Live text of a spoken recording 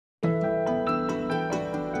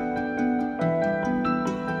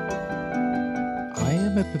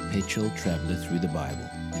a perpetual traveler through the Bible.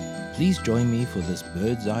 Please join me for this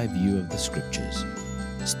bird's eye view of the Scriptures.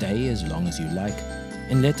 Stay as long as you like,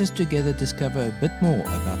 and let us together discover a bit more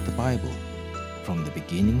about the Bible, from the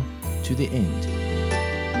beginning to the end.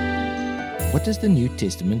 What is the New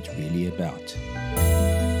Testament really about?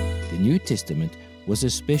 The New Testament was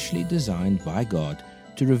especially designed by God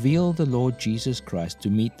to reveal the Lord Jesus Christ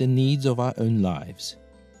to meet the needs of our own lives.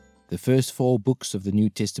 The first 4 books of the New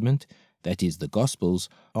Testament, that is, the Gospels,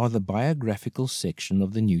 are the biographical section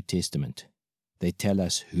of the New Testament. They tell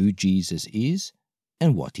us who Jesus is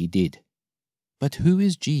and what he did. But who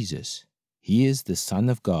is Jesus? He is the Son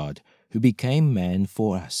of God who became man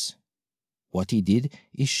for us. What he did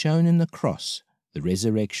is shown in the cross, the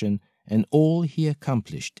resurrection, and all he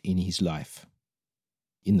accomplished in his life.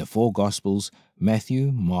 In the 4 Gospels,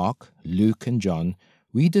 Matthew, Mark, Luke, and John,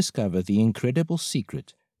 we discover the incredible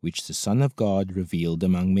secret which the Son of God revealed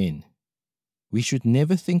among men. We should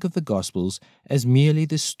never think of the Gospels as merely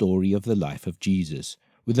the story of the life of Jesus,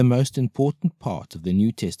 with the most important part of the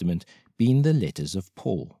New Testament being the letters of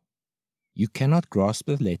Paul. You cannot grasp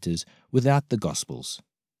the letters without the Gospels.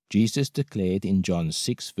 Jesus declared in John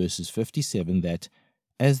 6 verses 57 that,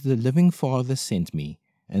 "As the living Father sent me,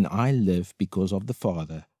 and I live because of the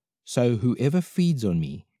Father, so whoever feeds on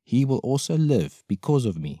me, he will also live because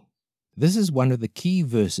of me." This is one of the key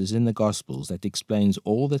verses in the Gospels that explains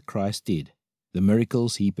all that Christ did, the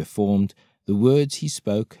miracles he performed, the words he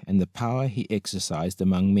spoke, and the power he exercised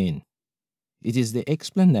among men. It is the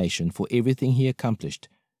explanation for everything he accomplished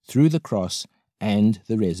through the cross and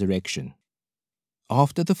the resurrection.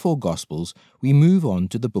 After the 4 Gospels, we move on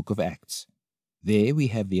to the book of Acts. There we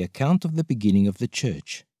have the account of the beginning of the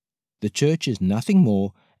church. The church is nothing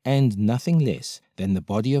more and nothing less than the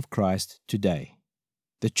body of Christ today.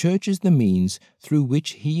 The church is the means through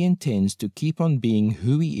which he intends to keep on being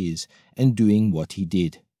who he is and doing what he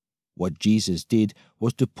did. What Jesus did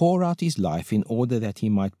was to pour out his life in order that he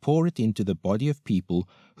might pour it into the body of people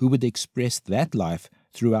who would express that life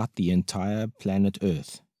throughout the entire planet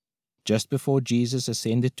Earth. Just before Jesus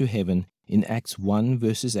ascended to heaven, in Acts 1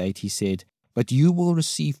 verses 8, he said, "But you will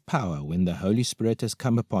receive power when the Holy Spirit has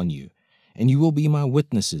come upon you, and you will be my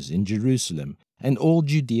witnesses in Jerusalem and all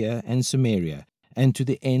Judea and Samaria, and to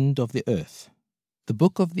the end of the earth." The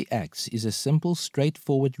book of the Acts is a simple,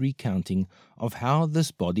 straightforward recounting of how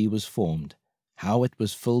this body was formed, how it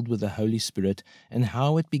was filled with the Holy Spirit, and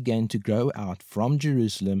how it began to grow out from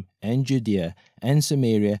Jerusalem and Judea and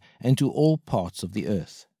Samaria and to all parts of the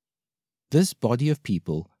earth. This body of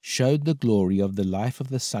people showed the glory of the life of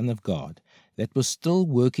the Son of God that was still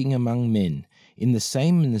working among men in the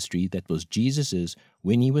same ministry that was Jesus's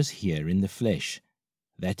when he was here in the flesh,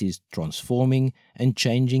 that is, transforming and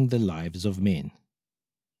changing the lives of men.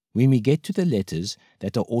 When we get to the letters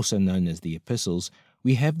that are also known as the epistles,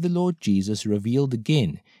 we have the Lord Jesus revealed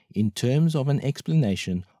again in terms of an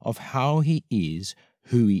explanation of how he is,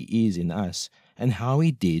 who he is in us, and how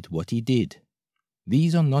he did what he did.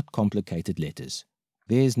 These are not complicated letters.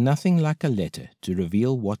 There is nothing like a letter to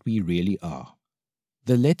reveal what we really are.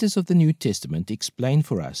 The letters of the New Testament explain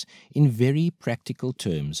for us in very practical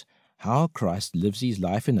terms how Christ lives his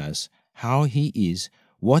life in us, how he is,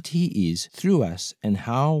 what he is through us, and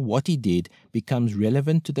how what he did becomes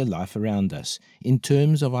relevant to the life around us in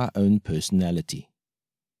terms of our own personality.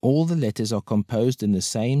 All the letters are composed in the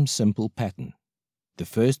same simple pattern. The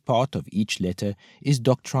first part of each letter is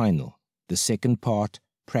doctrinal, the second part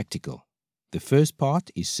practical. The first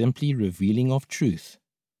part is simply revealing of truth.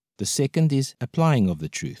 The second is applying of the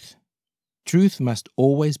truth. Truth must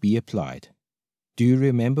always be applied. Do you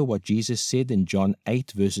remember what Jesus said in John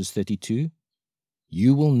 8 verses 32?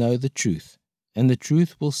 "You will know the truth, and the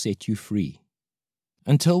truth will set you free."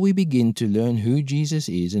 Until we begin to learn who Jesus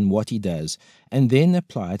is and what he does, and then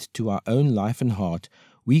apply it to our own life and heart,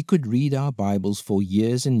 we could read our Bibles for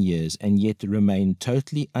years and years and yet remain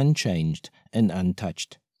totally unchanged and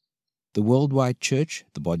untouched. The worldwide church,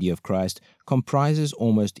 the body of Christ, comprises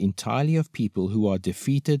almost entirely of people who are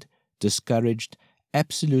defeated, discouraged,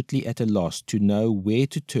 absolutely at a loss to know where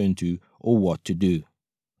to turn to or what to do.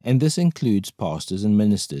 And this includes pastors and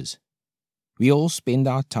ministers. We all spend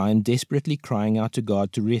our time desperately crying out to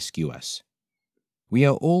God to rescue us. We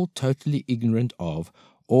are all totally ignorant of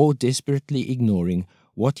or desperately ignoring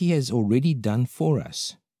what he has already done for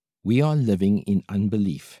us. We are living in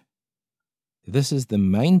unbelief. This is the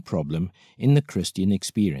main problem in the Christian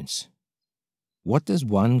experience. What does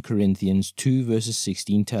 1 Corinthians 2 verses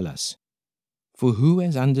 16 tell us? "For who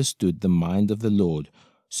has understood the mind of the Lord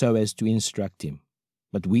so as to instruct him?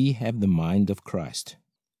 But we have the mind of Christ."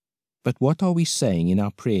 But what are we saying in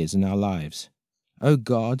our prayers and our lives? "O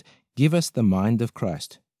God, Give us the mind of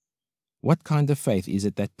Christ. What kind of faith is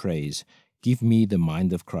it that prays, "Give me the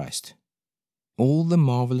mind of Christ"? All the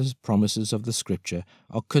marvelous promises of the Scripture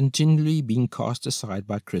are continually being cast aside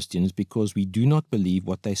by Christians because we do not believe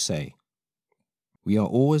what they say. We are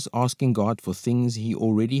always asking God for things He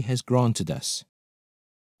already has granted us.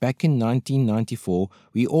 Back in 1994,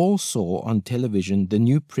 we all saw on television the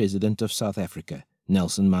new president of South Africa,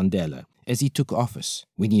 Nelson Mandela, as he took office.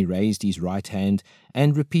 When he raised his right hand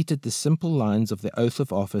and repeated the simple lines of the oath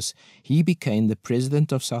of office, he became the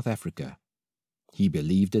president of South Africa. He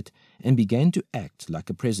believed it and began to act like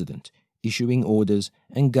a president, issuing orders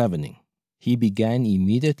and governing. He began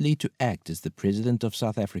immediately to act as the president of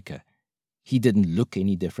South Africa. He didn't look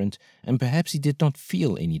any different, and perhaps he did not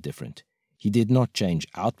feel any different. He did not change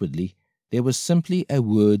outwardly. There was simply a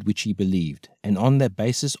word which he believed, and on the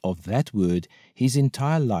basis of that word, his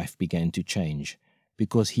entire life began to change,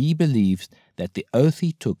 because he believed that the oath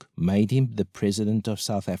he took made him the president of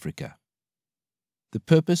South Africa. The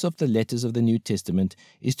purpose of the letters of the New Testament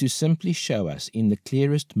is to simply show us in the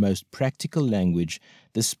clearest, most practical language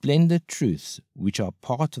the splendid truths which are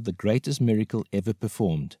part of the greatest miracle ever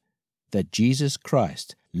performed, that Jesus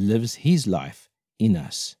Christ lives His life in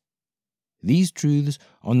us. These truths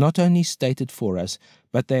are not only stated for us,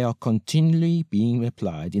 but they are continually being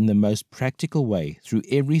applied in the most practical way through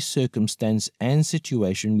every circumstance and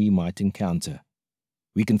situation we might encounter.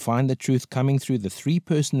 We can find the truth coming through the three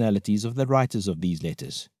personalities of the writers of these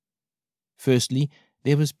letters. Firstly,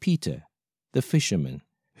 there was Peter, the fisherman,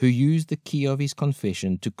 who used the key of his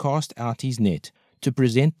confession to cast out his net, to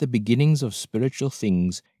present the beginnings of spiritual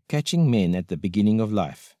things, catching men at the beginning of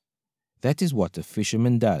life. That is what a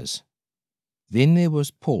fisherman does. Then there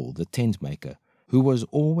was Paul, the tent maker, who was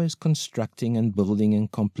always constructing and building and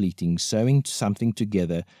completing, sewing something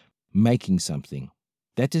together, making something.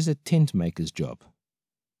 That is a tent maker's job.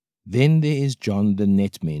 Then there is John, the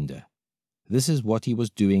net mender. This is what he was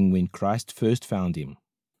doing when Christ first found him.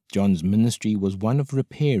 John's ministry was one of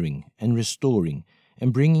repairing and restoring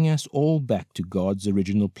and bringing us all back to God's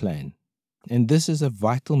original plan. And this is a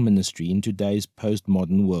vital ministry in today's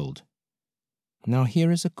postmodern world. Now here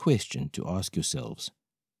is a question to ask yourselves.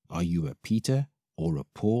 Are you a Peter or a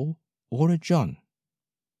Paul or a John?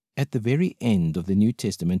 At the very end of the New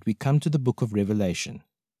Testament, we come to the book of Revelation.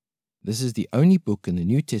 This is the only book in the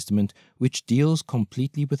New Testament which deals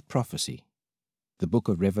completely with prophecy. The book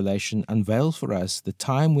of Revelation unveils for us the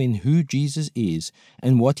time when who Jesus is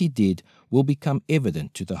and what He did will become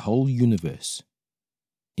evident to the whole universe.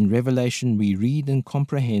 In Revelation, we read and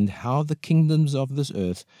comprehend how the kingdoms of this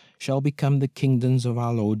earth shall become the kingdoms of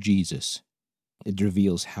our Lord Jesus. It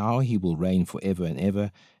reveals how He will reign forever and ever,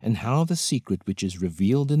 and how the secret which is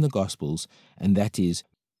revealed in the Gospels, and that is,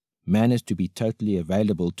 man is to be totally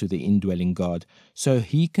available to the indwelling God, so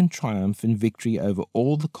He can triumph in victory over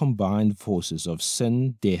all the combined forces of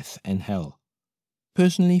sin, death, and hell.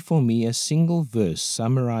 Personally, for me, a single verse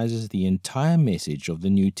summarizes the entire message of the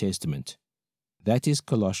New Testament. That is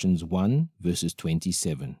Colossians 1, verses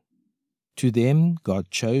 27. To them God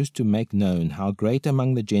chose to make known how great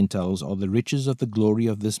among the Gentiles are the riches of the glory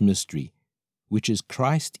of this mystery, which is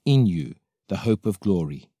Christ in you, the hope of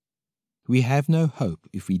glory. We have no hope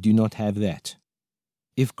if we do not have that.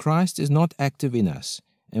 If Christ is not active in us,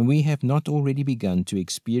 and we have not already begun to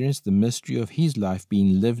experience the mystery of His life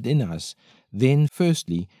being lived in us, then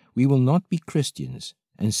firstly, we will not be Christians,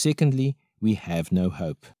 and secondly, we have no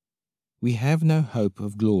hope. We have no hope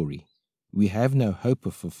of glory. We have no hope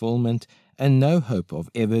of fulfillment and no hope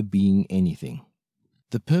of ever being anything.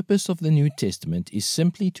 The purpose of the New Testament is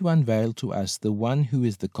simply to unveil to us the one who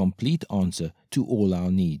is the complete answer to all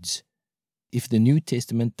our needs. If the New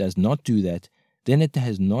Testament does not do that, then it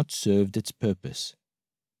has not served its purpose.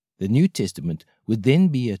 The New Testament would then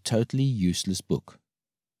be a totally useless book.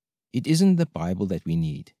 It isn't the Bible that we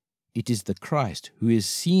need. It is the Christ who is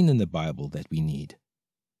seen in the Bible that we need.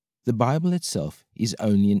 The Bible itself is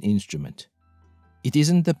only an instrument. It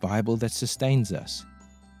isn't the Bible that sustains us.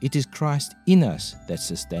 It is Christ in us that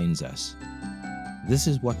sustains us. This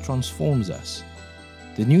is what transforms us.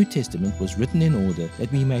 The New Testament was written in order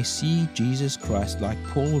that we may see Jesus Christ like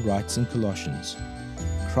Paul writes in Colossians.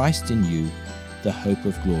 Christ in you, the hope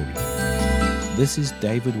of glory. This is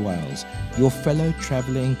David Wiles, your fellow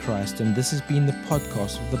traveler in Christ, and this has been the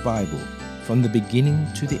podcast of the Bible, from the beginning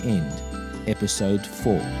to the end, episode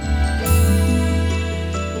 4.